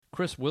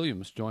Chris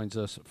Williams joins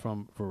us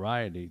from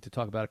Variety to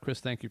talk about it. Chris,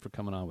 thank you for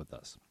coming on with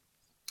us.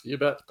 You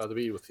bet. Glad to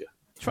be with you.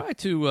 Try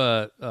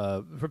to,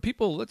 for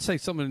people, let's say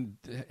someone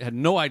had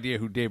no idea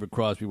who David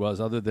Crosby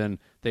was other than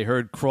they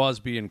heard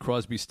Crosby and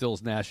Crosby,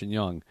 Stills, Nash, and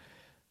Young.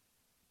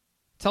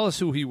 Tell us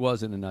who he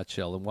was in a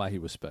nutshell and why he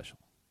was special.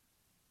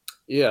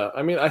 Yeah,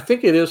 I mean, I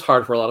think it is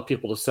hard for a lot of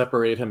people to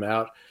separate him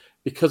out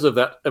because of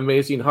that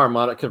amazing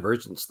harmonic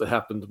convergence that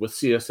happened with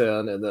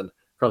CSN and then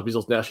Crosby,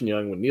 Stills, Nash, and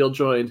Young when Neil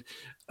joined.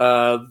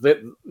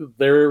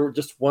 They're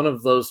just one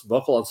of those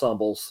vocal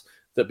ensembles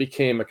that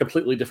became a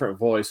completely different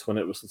voice when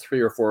it was the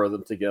three or four of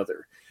them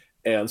together.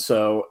 And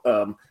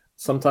so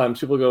sometimes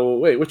people go,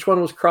 wait, which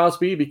one was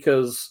Crosby?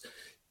 Because,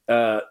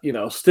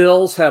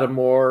 Stills had a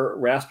more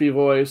raspy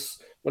voice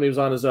when he was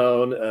on his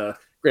own.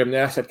 Graham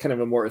Nash had kind of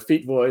a more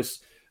effete voice.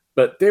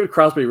 But David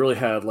Crosby really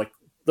had like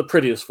the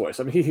prettiest voice.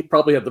 I mean, he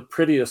probably had the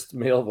prettiest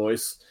male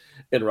voice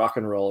in rock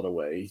and roll in a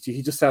way.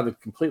 He just sounded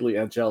completely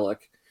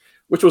angelic,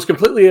 which was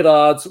completely at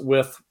odds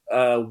with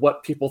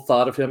what people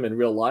thought of him in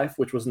real life,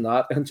 which was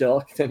not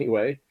angelic in any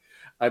way.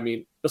 I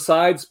mean,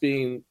 besides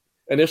being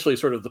initially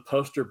sort of the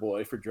poster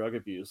boy for drug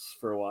abuse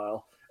for a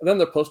while, and then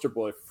the poster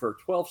boy for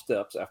 12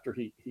 Steps after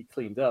he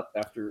cleaned up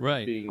after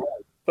being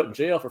put in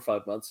jail for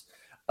 5 months.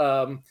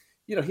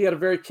 He had a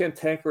very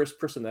cantankerous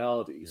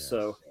personality. Yes.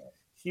 So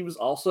he was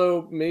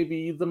also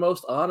maybe the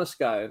most honest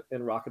guy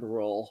in rock and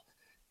roll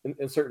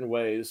in certain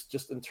ways,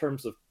 just in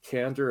terms of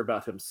candor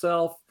about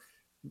himself,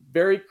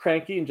 very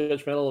cranky and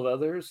judgmental of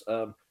others.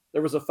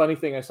 There was a funny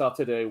thing I saw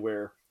today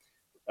where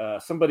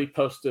somebody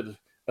posted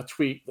a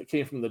tweet that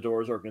came from the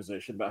Doors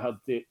organization about how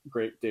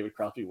great David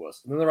Crosby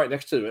was. And then right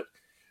next to it,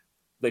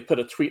 they put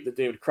a tweet that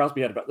David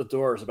Crosby had about the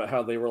Doors, about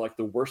how they were like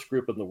the worst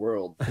group in the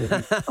world.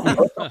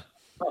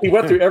 He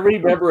went through every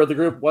member of the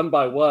group one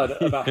by one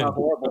about how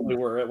horrible they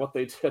were at what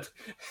they did.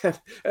 And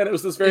it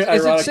was this very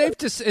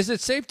ironic. Is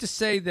it safe to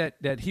say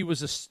that he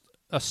was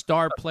a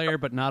star player,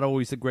 but not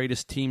always the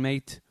greatest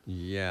teammate?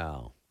 Yeah.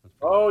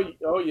 Oh,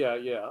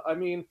 yeah. I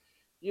mean,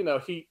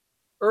 he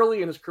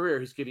early in his career,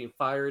 he's getting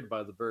fired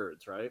by the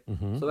Byrds, right?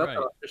 Mm-hmm. So that's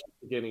our official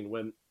beginning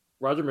when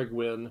Roger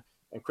McGuinn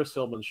and Chris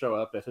Hillman show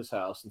up at his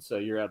house and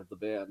say, you're out of the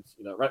band,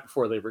 right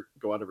before they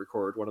go on to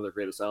record one of their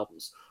greatest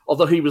albums.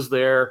 Although he was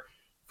there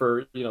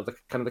for, the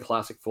kind of the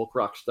classic folk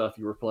rock stuff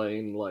you were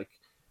playing, like,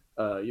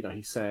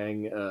 he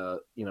sang,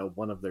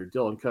 one of their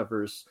Dylan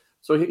covers.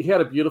 So he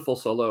had a beautiful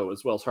solo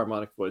as well as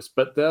harmonic voice.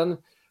 But then,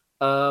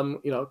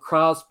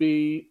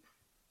 Crosby,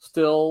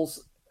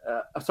 Stills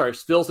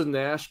and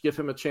Nash give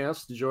him a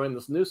chance to join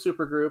this new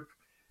supergroup.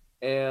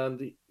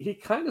 And he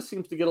kind of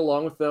seems to get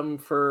along with them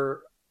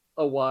for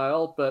a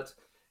while, but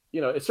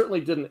it certainly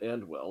didn't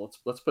end well.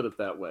 Let's put it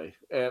that way.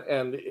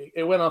 And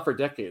it went on for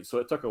decades, so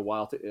it took a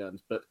while to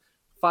end. But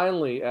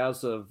finally,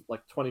 as of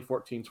like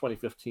 2014,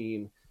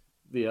 2015,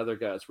 the other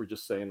guys were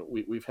just saying,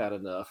 we've had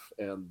enough,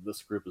 and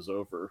this group is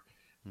over.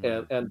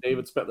 Mm-hmm. And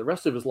David spent the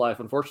rest of his life,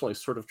 unfortunately,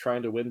 sort of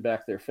trying to win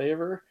back their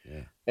favor.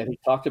 Yeah. And he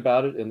talked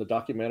about it in the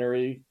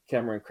documentary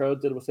Cameron Crowe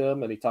did with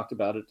him, and he talked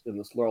about it in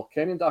this Laurel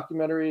Canyon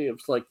documentary. It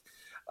was like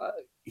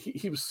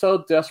he was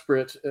so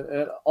desperate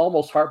and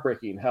almost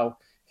heartbreaking how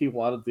he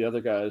wanted the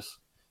other guys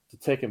to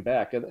take him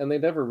back. And they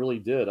never really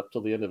did up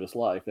till the end of his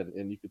life.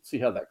 And you could see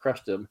how that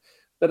crushed him.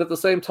 But at the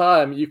same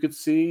time, you could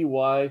see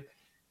why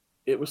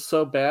it was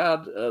so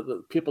bad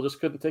that people just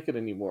couldn't take it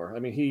anymore. I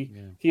mean,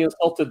 he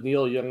insulted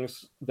Neil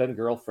Young's then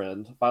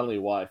girlfriend, finally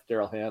wife,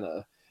 Daryl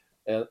Hannah,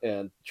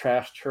 and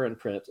trashed her in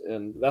print.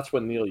 And that's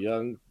when Neil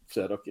Young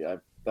said, okay,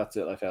 that's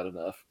it. I've had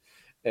enough.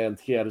 And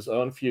he had his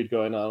own feud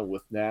going on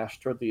with Nash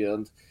toward the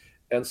end.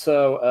 And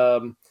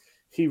so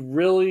he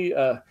really,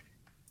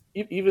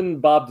 even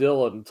Bob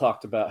Dylan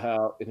talked about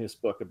how, in his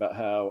book, about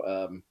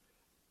how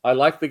I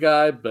like the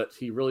guy, but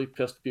he really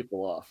pissed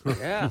people off.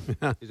 Yeah,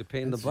 he's a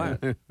pain in the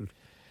butt.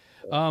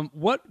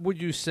 What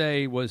would you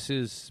say was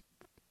his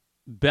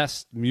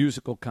best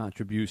musical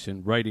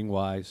contribution,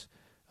 writing-wise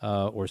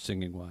or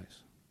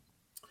singing-wise?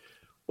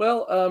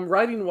 Well,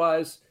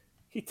 writing-wise,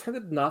 he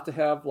tended not to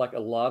have like a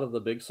lot of the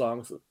big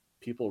songs that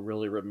people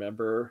really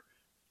remember,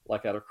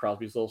 like out of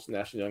Crosby, Stills,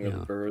 Nash & Young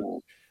and the Byrds.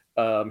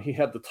 He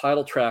had the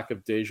title track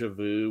of Deja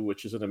Vu,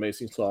 which is an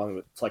amazing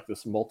song. It's like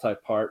this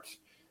multi-part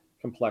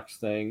complex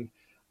thing.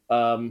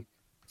 Some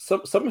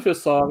of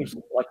his songs,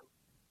 like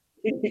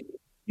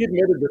he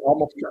admitted that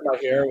Almost Cut My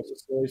Hair was a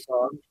silly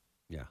song.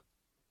 Yeah.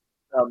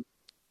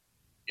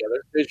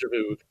 There's Deja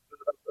Vu.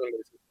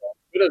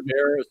 Good as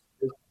Air is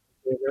his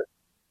favorite.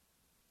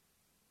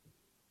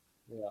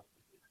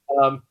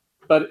 Yeah.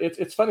 But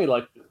it's funny,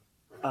 like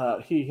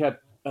he had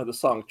the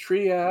song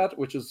Triad,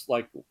 which is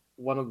like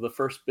one of the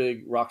first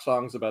big rock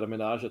songs about a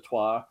menage a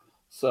trois.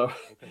 So,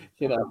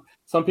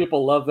 some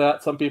people love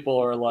that. Some people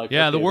are like,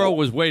 yeah, okay, the world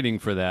was waiting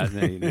for that.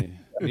 They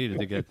needed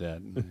to get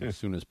that as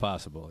soon as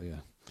possible. Yeah.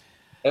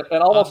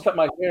 And Almost Cut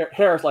My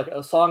Hair is like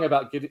a song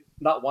about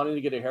not wanting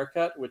to get a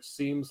haircut, which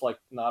seems like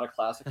not a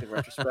classic in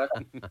retrospect.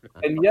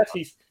 And yet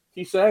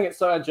he sang it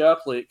so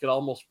angelically it could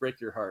almost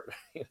break your heart.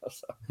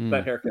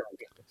 That haircut.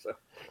 So.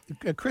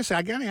 Chris,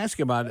 I got to ask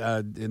you about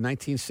in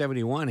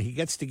 1971. He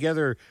gets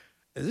together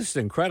This is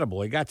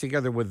incredible. He got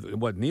together with,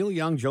 Neil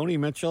Young, Joni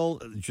Mitchell,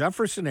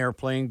 Jefferson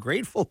Airplane,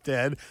 Grateful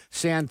Dead,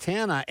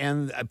 Santana,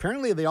 and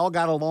apparently they all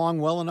got along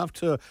well enough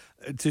to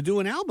do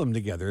an album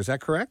together. Is that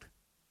correct?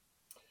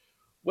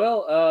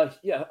 Well,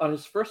 yeah, on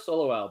his first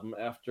solo album,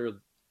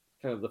 after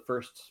kind of the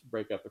first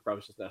breakup of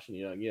Crosby, Stills, Nash and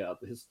Young, yeah,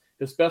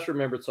 his best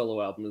remembered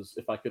solo album is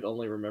 "If I Could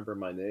Only Remember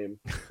My Name."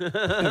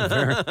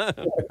 very,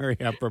 very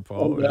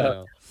apropos.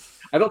 And,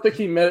 I don't think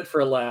he meant it for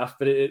a laugh,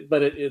 but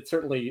it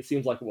certainly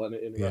seems like one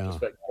in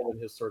retrospect,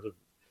 given his sort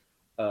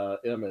of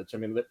image. I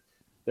mean,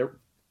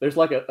 there's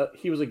like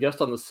he was a guest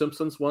on The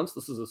Simpsons once.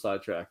 This is a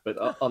sidetrack, but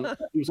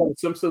he was on The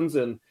Simpsons,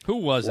 and who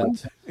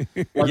wasn't? Like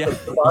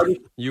the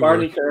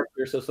Barney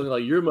character says something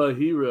like, "You're my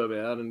hero,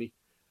 man,"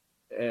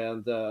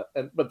 and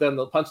but then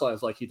the punchline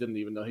is like he didn't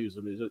even know he was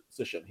a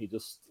musician. He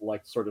just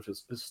liked sort of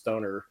his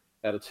stoner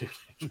attitude.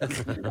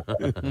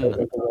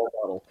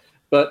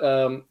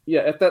 But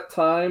yeah, at that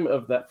time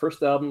of that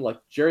first album, like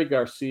Jerry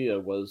Garcia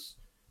was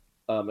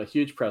a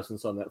huge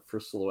presence on that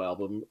first solo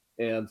album.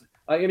 And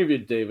I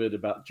interviewed David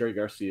about Jerry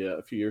Garcia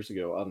a few years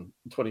ago on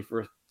the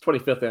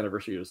 25th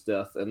anniversary of his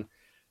death. And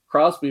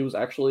Crosby was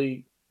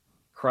actually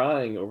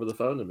crying over the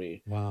phone to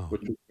me,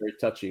 which was very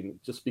touching,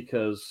 just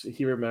because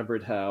he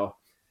remembered how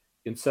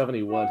in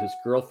 1971 his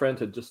girlfriend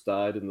had just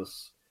died in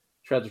this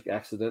tragic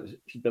accident.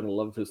 She'd been the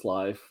love of his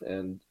life.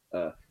 And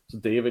so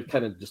David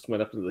kind of just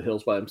went up into the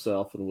hills by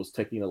himself and was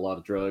taking a lot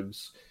of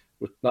drugs,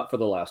 not for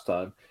the last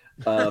time,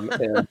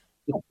 and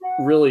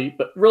really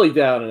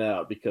down and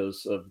out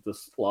because of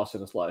this loss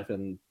in his life.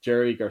 And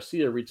Jerry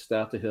Garcia reached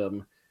out to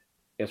him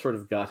and sort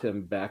of got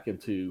him back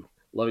into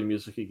loving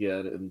music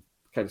again, and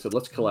kind of said,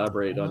 "Let's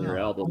collaborate on your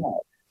album."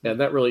 And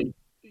that really,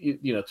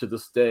 to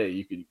this day,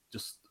 you could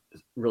just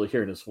really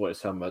hear in his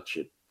voice how much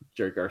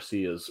Jerry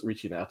Garcia's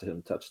reaching out to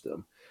him touched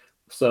him.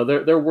 So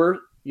there were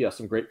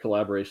some great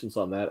collaborations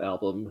on that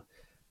album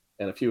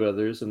and a few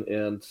others.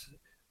 And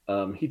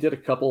he did a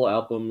couple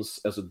albums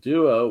as a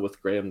duo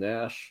with Graham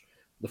Nash,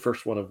 the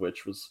first one of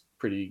which was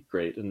pretty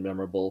great and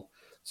memorable.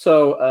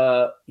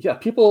 So,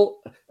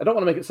 people, I don't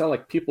want to make it sound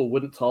like people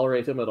wouldn't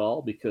tolerate him at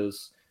all,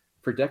 because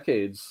for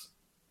decades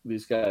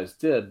these guys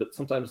did, but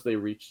sometimes they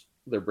reach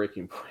their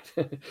breaking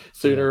point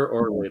sooner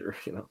or later,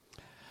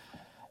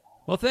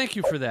 Well, thank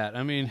you for that.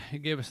 I mean, you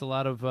gave us a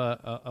lot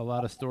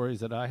of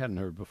stories that I hadn't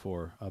heard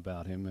before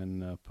about him,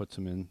 and puts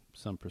him in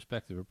some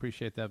perspective.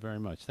 Appreciate that very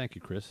much. Thank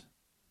you, Chris.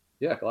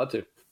 Yeah, glad to.